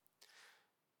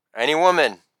 any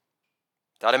woman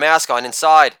without a mask on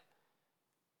inside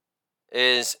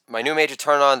is my new major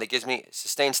turn on that gives me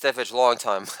sustained stiffage a long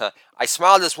time. I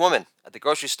smiled at this woman at the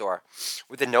grocery store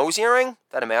with a nose earring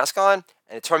without a mask on,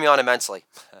 and it turned me on immensely.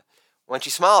 When she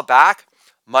smiled back,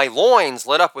 my loins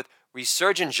lit up with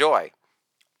resurgent joy,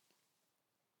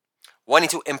 wanting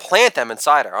to implant them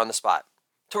inside her on the spot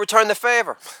to return the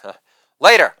favor.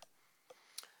 Later,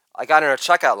 I got in her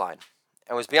checkout line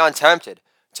and was beyond tempted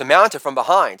to mount her from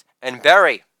behind and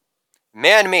bury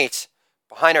man meat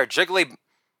behind her jiggly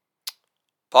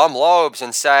bum lobes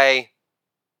and say,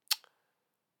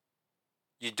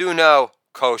 "You do know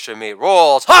kosher meat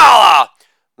rules. Holla!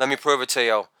 Let me prove it to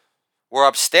you. We're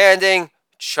upstanding,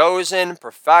 chosen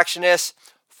perfectionists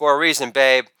for a reason,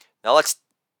 babe. Now let's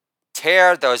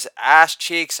tear those ass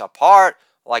cheeks apart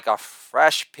like a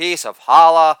fresh piece of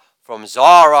challah from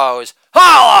Zorro's.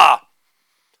 Holla!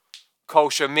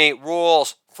 Kosher meat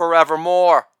rules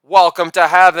forevermore. Welcome to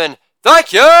heaven.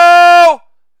 Thank you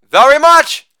very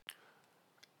much."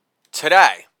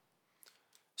 Today,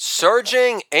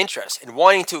 surging interest in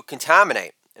wanting to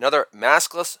contaminate another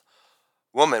maskless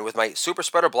woman with my super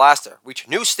spreader blaster reached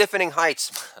new stiffening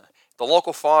heights at the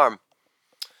local farm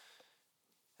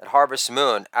at Harvest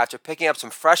Moon after picking up some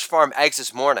fresh farm eggs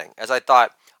this morning, as I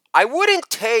thought I wouldn't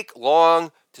take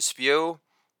long to spew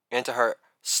into her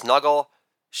snuggle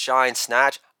shine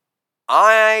snatch.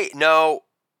 I know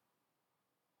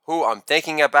who I'm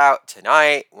thinking about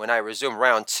tonight when I resume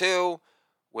round 2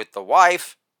 with the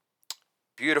wife.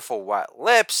 Beautiful wet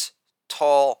lips,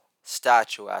 tall,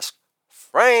 statuesque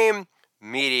frame,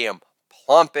 medium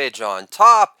plumpage on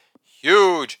top,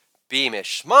 huge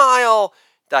beamish smile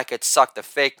that could suck the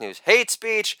fake news hate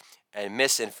speech and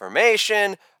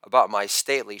misinformation about my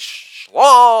stately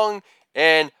schlong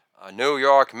in a New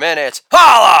York minute.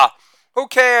 Holla! Who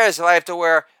cares if I have to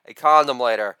wear a condom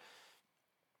later?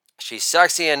 She's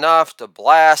sexy enough to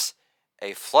blast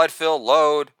a flood-filled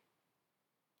load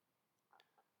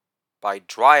by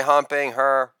dry humping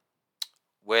her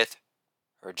with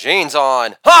her jeans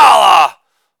on. Holla!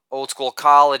 Old school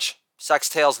college sex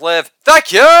tales live.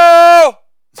 Thank you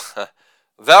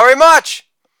very much.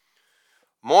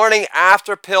 Morning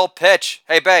after pill pitch.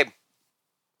 Hey, babe,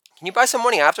 can you buy some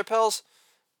morning after pills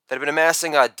that have been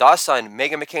amassing dust on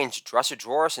Meghan McCain's dresser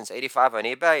drawer since '85 on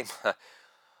eBay?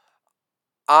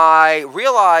 I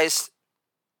realized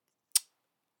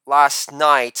last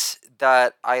night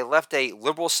that I left a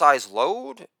liberal-sized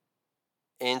load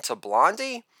into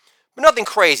Blondie, but nothing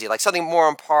crazy, like something more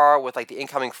on par with like the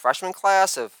incoming freshman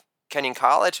class of Kenyon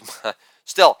College.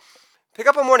 Still, pick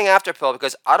up a morning after pill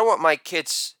because I don't want my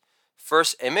kid's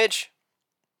first image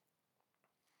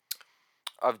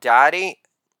of daddy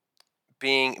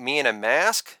being me in a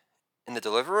mask in the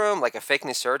delivery room like a fake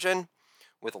news surgeon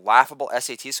with laughable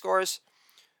SAT scores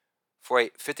for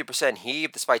a 50%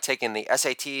 heave despite taking the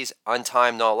SATs on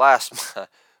time, no less.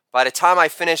 By the time I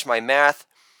finish my math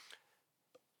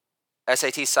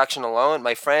SAT section alone,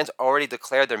 my friends already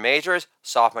declared their majors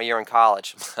sophomore year in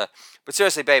college. But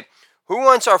seriously, babe, who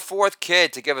wants our fourth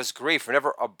kid to give us grief for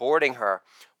never aborting her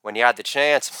when you had the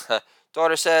chance?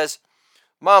 Daughter says,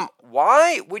 "Mom,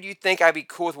 why would you think I'd be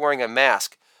cool with wearing a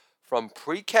mask from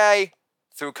pre-K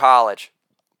through college?"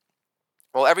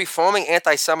 Well, every foaming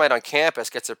anti-Semite on campus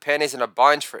gets their panties in a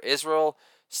bunch for Israel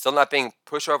still not being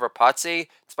pushover putsy,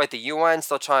 despite the UN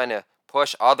still trying to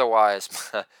push otherwise.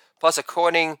 Plus,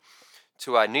 according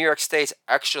to New York State's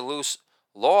extra loose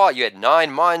law, you had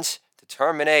 9 months to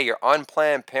terminate your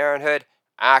unplanned parenthood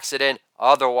accident.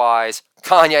 Otherwise,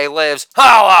 Kanye lives.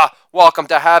 Holla! Welcome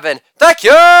to heaven. Thank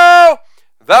you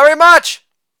very much.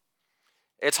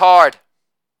 It's hard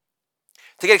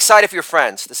to get excited for your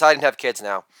friends deciding to have kids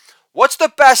now. What's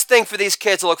the best thing for these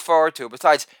kids to look forward to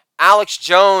besides Alex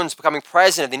Jones becoming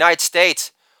president of the United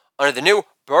States under the new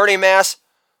Bernie Mass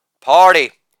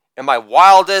party? In my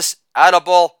wildest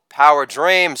edible power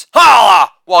dreams.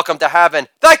 Holla! welcome to heaven.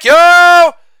 Thank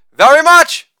you very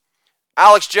much.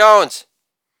 Alex Jones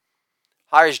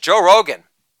hires Joe Rogan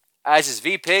as his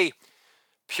VP.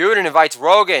 Putin invites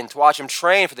Rogan to watch him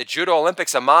train for the Judo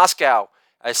Olympics in Moscow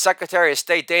as Secretary of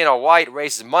State Dana White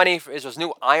raises money for Israel's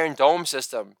new Iron Dome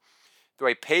system through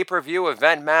a pay-per-view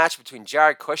event match between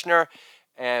Jared Kushner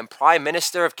and Prime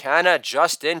Minister of Canada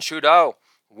Justin Trudeau.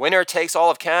 Winner takes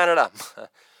all of Canada.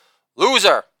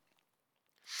 Loser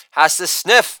has to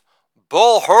sniff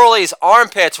Bull Hurley's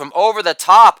armpits from over the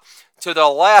top to the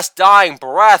last dying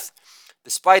breath,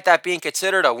 despite that being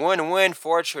considered a win-win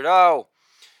for Trudeau.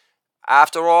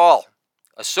 After all,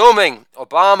 assuming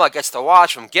Obama gets to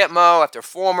watch from Gitmo after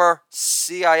former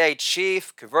CIA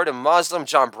chief, converted Muslim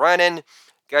John Brennan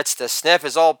gets to sniff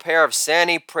his old pair of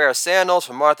Sandy prayer sandals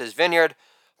from Martha's Vineyard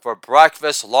for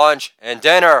breakfast, lunch, and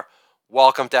dinner.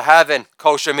 Welcome to heaven.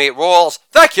 Kosher meat rules.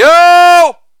 Thank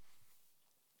you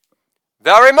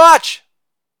very much.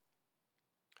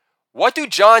 What do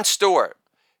Jon Stewart,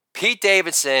 Pete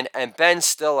Davidson, and Ben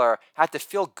Stiller have to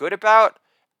feel good about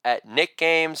at Knick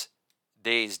games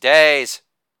these days?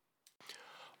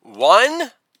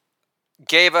 One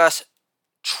gave us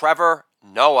Trevor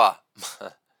Noah,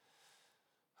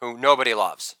 who nobody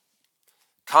loves.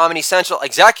 Comedy Central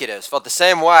executives felt the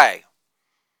same way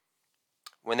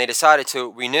when they decided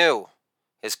to renew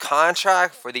his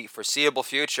contract for the foreseeable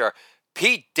future.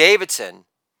 Pete Davidson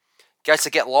gets to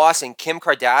get lost in Kim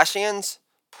Kardashian's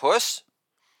puss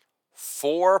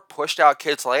 4 pushed out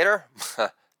kids later,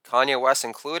 Kanye West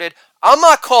included. I'm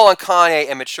not calling Kanye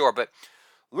immature, but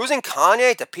losing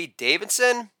Kanye to Pete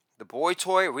Davidson, the boy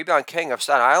toy rebound king of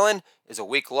Staten Island, is a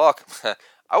weak look.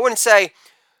 I wouldn't say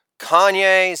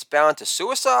Kanye's bound to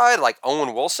suicide like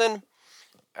Owen Wilson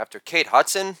after Kate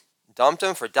Hudson dumped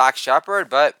him for Doc Shepard,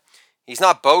 but he's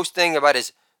not boasting about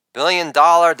his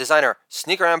billion-dollar designer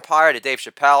sneaker empire to Dave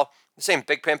Chappelle, the same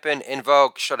big pimpin' in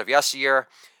vogue shirt of yesteryear,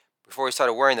 before he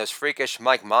started wearing those freakish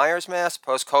Mike Myers masks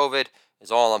post-COVID,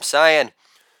 is all I'm saying.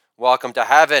 Welcome to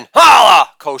heaven. Holla!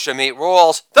 Kosher meat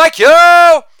rules. Thank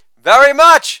you very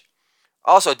much.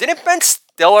 Also, didn't Ben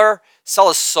Stiller sell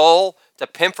his soul to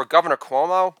pimp for Governor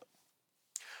Cuomo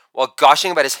while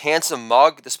gushing about his handsome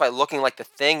mug despite looking like the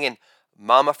thing in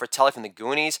Mama Fratelli from the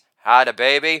Goonies had a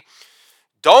baby?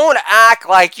 Don't act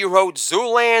like you wrote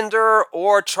Zoolander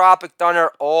or Tropic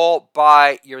Thunder all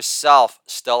by yourself,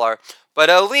 Stiller. But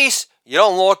at least you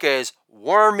don't look as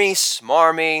wormy,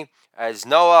 smarmy as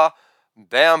Noah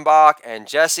Baumbach and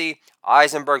Jesse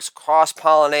Eisenberg's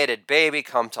cross-pollinated baby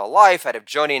come to life out of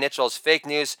Joni Mitchell's fake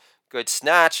news good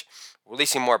snatch,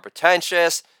 releasing more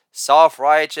pretentious,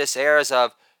 self-righteous airs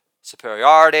of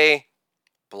superiority,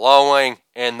 blowing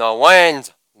in the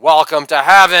wind. Welcome to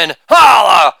heaven.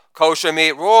 Holla! Kosher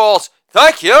meat rules.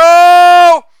 Thank you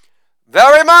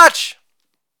very much.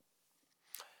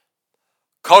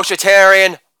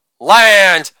 Koshertarian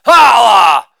land.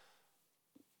 Holla!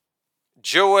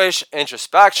 Jewish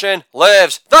introspection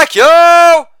lives. Thank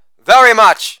you very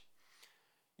much.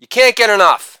 You can't get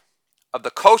enough of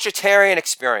the koshertarian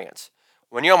experience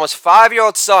when your almost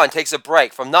 5-year-old son takes a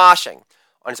break from noshing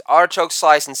on his artichoke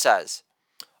slice and says,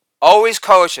 "Always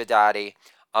kosher, Daddy.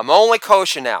 I'm only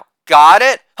kosher now. Got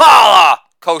it? Holla!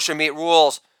 Kosher meat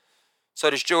rules."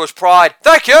 So does Jewish pride.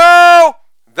 Thank you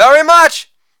very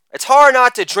much. It's hard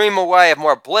not to dream away of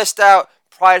more blissed out,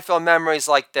 pride-filled memories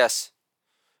like this.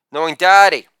 Knowing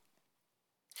Daddy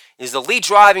is the lead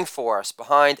driving force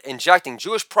behind injecting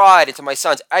Jewish pride into my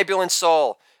son's ebullient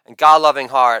soul and God-loving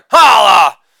heart.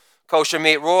 Holla! Kosher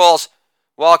meat rules.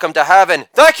 Welcome to heaven.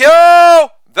 Thank you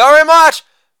very much.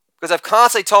 Because I've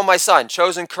constantly told my son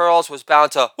Chosen Curls was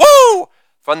bound to woo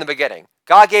from the beginning.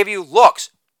 God gave you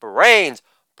looks, brains,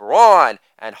 brawn,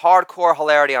 and hardcore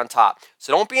hilarity on top.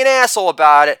 So don't be an asshole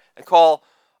about it and call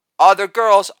other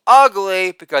girls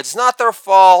ugly because it's not their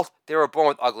fault. They were born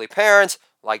with ugly parents,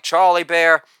 like Charlie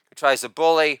Bear, who tries to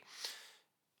bully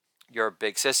your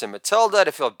big sister Matilda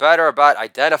to feel better about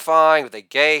identifying with a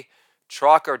gay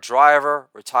trucker driver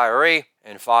retiree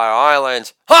in Fire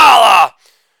Island. Holla!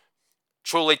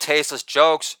 Truly tasteless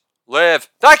jokes live.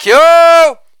 Thank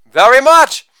you very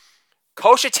much.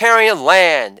 Koshertarian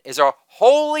land is our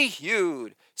holy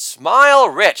hued,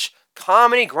 smile-rich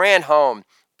comedy grand home,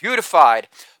 beautified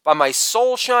by my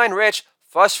soulshine-rich,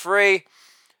 fuss-free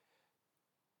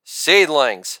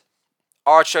seedlings.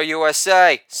 Archer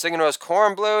USA, Signal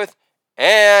Corn Bluth,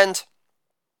 and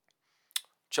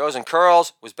Chosen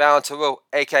Curls was bound to woo,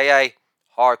 a.k.a.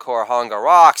 Hardcore Hunger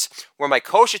Rocks, where my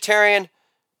koshertarian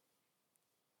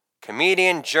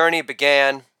comedian journey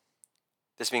began.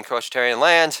 This being koshertarian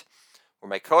land, where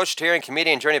my coach-tearing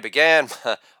comedian journey began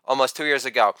almost 2 years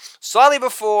ago. Slightly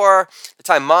before the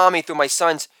time Mommy threw my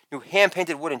son's new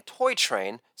hand-painted wooden toy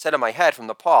train set on my head from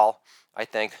Nepal, I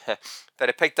think, that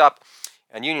I picked up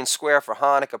on Union Square for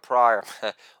Hanukkah prior.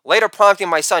 Later prompting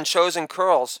my son Chosen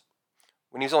Curls,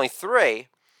 when he was only 3,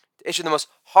 to issue the most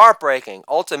heartbreaking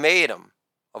ultimatum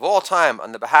of all time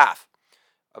on the behalf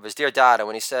of his dear dada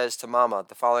when he says to Mama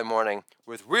the following morning,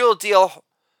 with real deal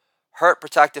hurt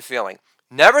protective feeling,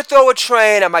 never throw a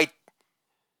train at my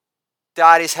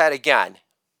daddy's head again.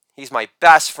 He's my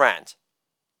best friend.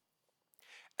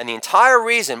 And the entire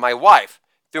reason my wife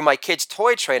threw my kid's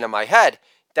toy train at my head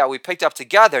that we picked up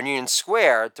together in Union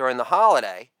Square during the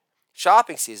holiday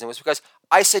shopping season was because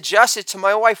I suggested to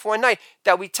my wife one night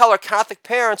that we tell our Catholic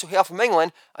parents who hail from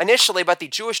England initially about the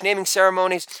Jewish naming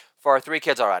ceremonies for our 3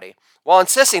 kids already, while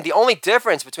insisting the only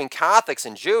difference between Catholics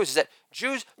and Jews is that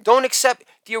Jews don't accept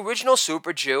the original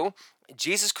super Jew,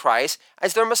 Jesus Christ,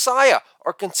 as their Messiah,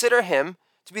 or consider him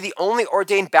to be the only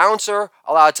ordained bouncer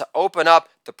allowed to open up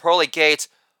the pearly gates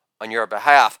on your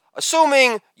behalf,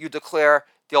 assuming you declare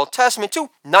the Old Testament too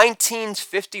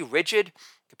 1950 rigid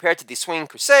compared to the swinging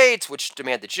crusades, which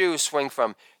demand the Jews swing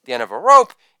from the end of a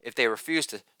rope if they refuse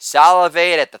to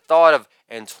salivate at the thought of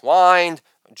entwined,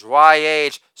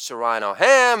 dry-aged serrano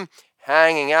ham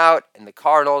hanging out in the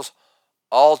Cardinals'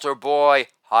 altar boy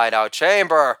hideout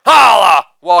chamber. Holla!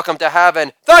 Welcome to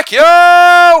heaven. Thank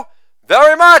you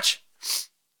very much.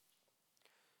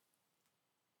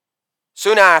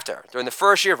 Soon after, during the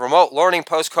first year of remote learning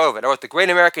post-COVID, I wrote the Great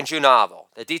American Jew novel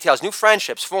that details new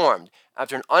friendships formed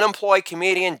after an unemployed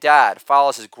comedian dad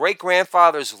follows his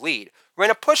great-grandfather's lead, ran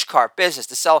a pushcart business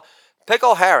to sell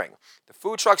pickle herring, the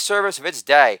food truck service of its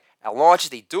day, and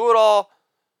launches the Do-It-All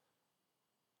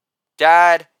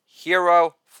Dad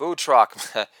Hero food truck,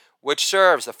 which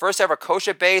serves the first ever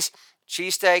kosher-based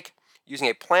cheesesteak using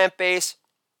a plant-based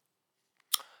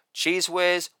Cheese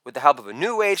Whiz with the help of a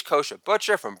new age kosher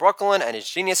butcher from Brooklyn and his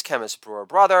genius chemist brewer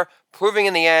brother, proving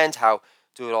in the end how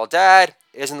Do-It-All Dad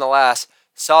isn't the last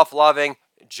self-loving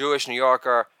Jewish New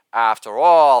Yorker after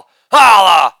all.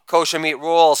 Holla! Kosher meat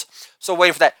rules. So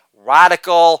waiting for that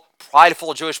radical,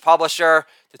 prideful Jewish publisher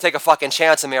to take a fucking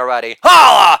chance on me already.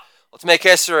 Holla! Let's make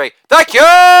history. Thank you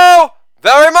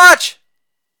very much.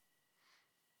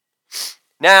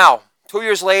 Now, 2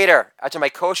 years later, after my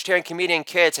kosher comedian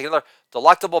kids take another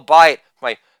delectable bite of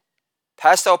my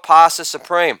pesto pasta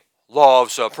supreme. Love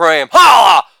supreme.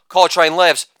 Holla! Coltrane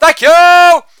lives. Thank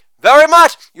you very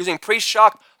much. Using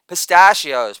pre-shocked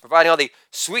pistachios, providing all the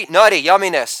sweet, nutty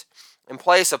yumminess in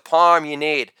place of parm you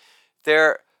need.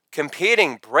 Their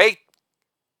competing break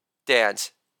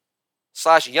dance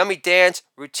 / yummy dance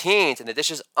routines and the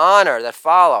dishes honor that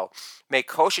follow make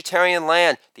koshertarian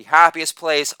land the happiest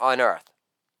place on earth.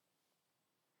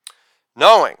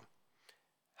 Knowing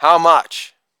how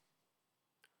much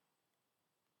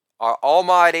our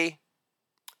almighty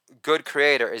good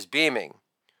creator is beaming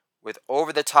with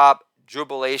over-the-top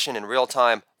jubilation in real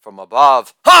time from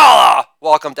above. Holla!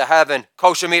 Welcome to heaven.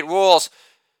 Kosher meat rules.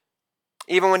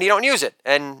 Even when you don't use it.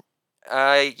 And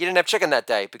you didn't have chicken that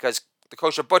day because the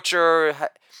kosher butcher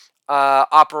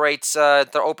operates,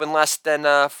 they're open less than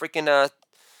my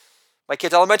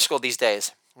kid's elementary school these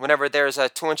days. Whenever there's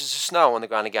 2 inches of snow on the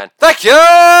ground again. Thank you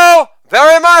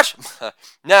very much.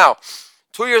 Now,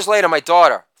 2 years later, my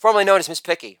daughter, formerly known as Miss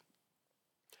Picky,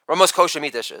 wrote most kosher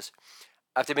meat dishes.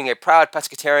 After being a proud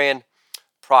pescatarian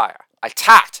prior, I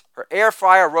tacked her air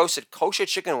fryer roasted kosher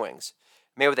chicken wings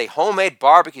made with a homemade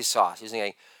barbecue sauce using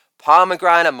a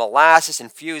pomegranate molasses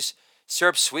infused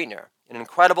syrup sweetener in an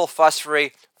incredible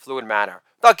fuss-free fluid manner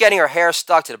without getting her hair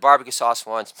stuck to the barbecue sauce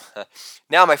once.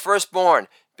 Now, my firstborn,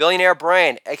 billionaire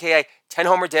brain, aka 10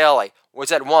 Homer Daily,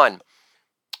 was at one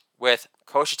with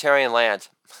koshertarian land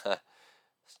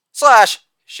 /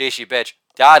 shishi bitch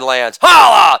dad lands.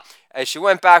 Holla! As she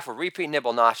went back for repeat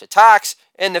nibble nosh attacks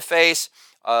in the face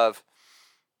of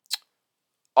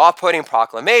off-putting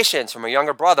proclamations from her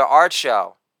younger brother Art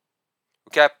Show,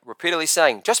 who kept repeatedly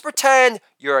saying, just pretend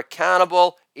you're a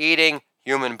cannibal eating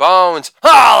human bones.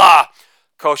 Holla!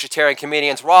 Koshertarian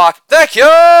comedians rock. Thank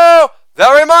you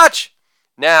very much.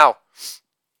 Now,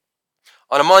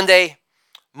 on a Monday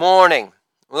morning,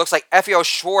 it looks like FEO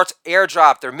Schwartz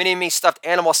airdropped their mini-me stuffed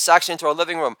animal section into our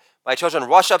living room. My children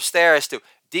rush upstairs to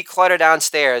declutter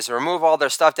downstairs and remove all their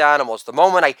stuffed animals. The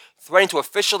moment I threatened to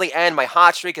officially end my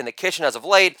hot streak in the kitchen as of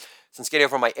late, since getting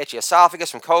over my itchy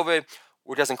esophagus from COVID,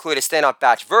 which has included stand-up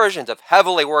batch versions of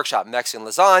heavily workshopped Mexican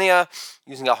lasagna,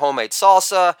 using a homemade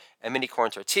salsa and mini corn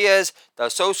tortillas, the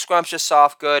so scrumptious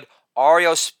soft good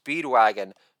Oreo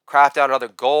Speedwagon, craft out another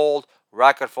gold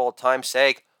record for old time's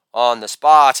sake, on the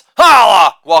spot.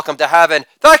 Holla! Welcome to heaven.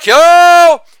 Thank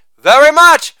you very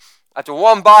much. After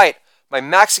one bite, my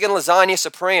Mexican lasagna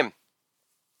supreme.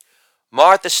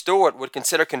 Martha Stewart would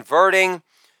consider converting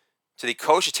to the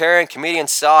koshertarian comedian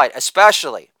side,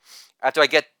 especially after I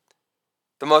get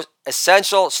the most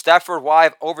essential Stepford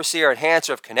wife overseer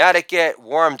enhancer of Connecticut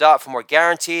warmed up for more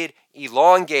guaranteed,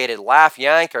 elongated laugh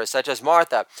yankers such as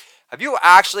Martha. Have you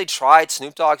actually tried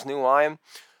Snoop Dogg's new wine?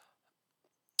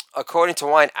 According to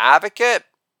Wine Advocate,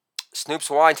 Snoop's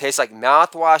wine tastes like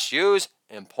mouthwash used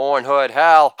in Pornhood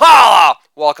hell. Holla!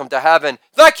 Welcome to heaven.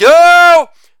 Thank you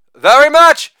very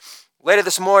much. Later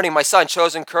this morning, my son,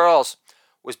 Chosen Curls,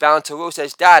 was bound to Lou,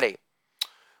 says, Daddy,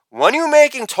 when are you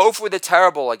making tofu the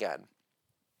terrible again?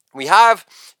 We have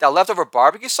that leftover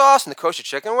barbecue sauce and the kosher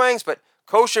chicken wings, but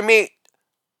kosher meat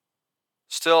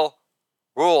still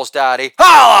rules, Daddy.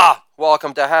 Holla!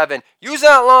 Welcome to heaven. Use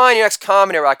that line in your next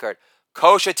comedy record.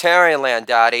 Koshertarian land,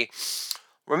 Daddy.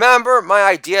 Remember my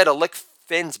idea to lick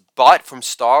Finn's butt from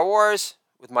Star Wars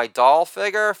with my doll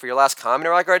figure for your last comedy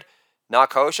record? Not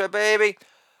kosher, baby.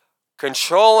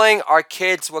 Controlling our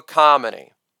kids with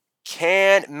comedy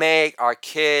can make our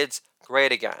kids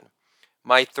great again.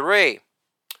 My 3,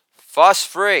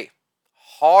 fuss-free,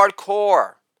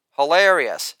 hardcore,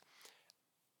 hilarious,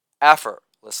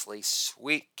 effortlessly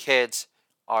sweet kids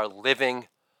are living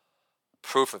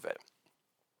proof of it.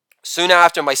 Soon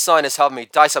after, my son is helping me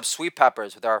dice up sweet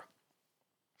peppers with our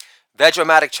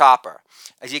Veg-O-Matic chopper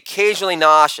as he occasionally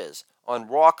noshes on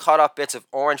raw cut-up bits of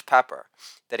orange pepper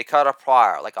that he cut up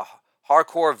prior, like a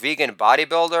hardcore vegan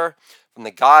bodybuilder from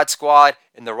the God Squad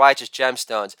in the Righteous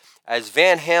Gemstones, as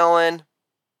Van Halen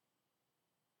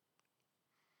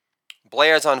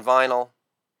blares on vinyl,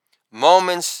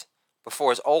 moments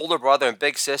before his older brother and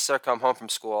big sister come home from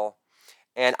school,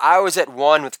 and I was at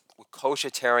one with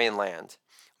koshertarian land,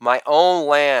 my own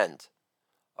land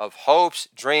of hopes,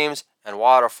 dreams, and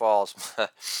waterfalls.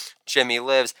 Jimmy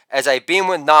lives as I beam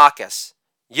with Nakas,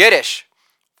 Yiddish,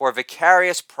 for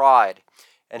vicarious pride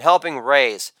and helping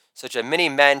raise such a mini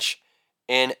mensch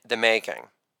in the making.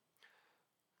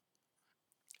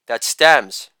 That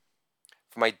stems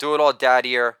from my do-it-all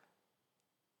daddier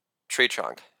tree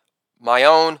trunk, my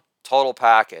own total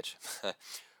package,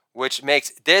 which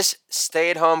makes this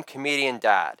stay-at-home comedian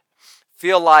dad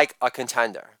feel like a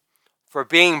contender for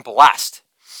being blessed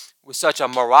with such a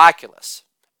miraculous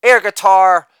air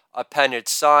guitar appended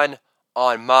son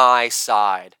on my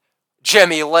side.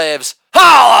 Jimmy lives.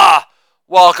 Holla!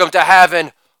 Welcome to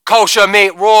heaven. Kosher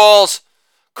meat rules.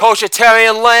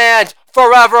 Koshertarian land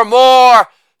forevermore.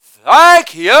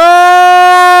 Thank you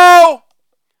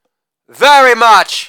very much.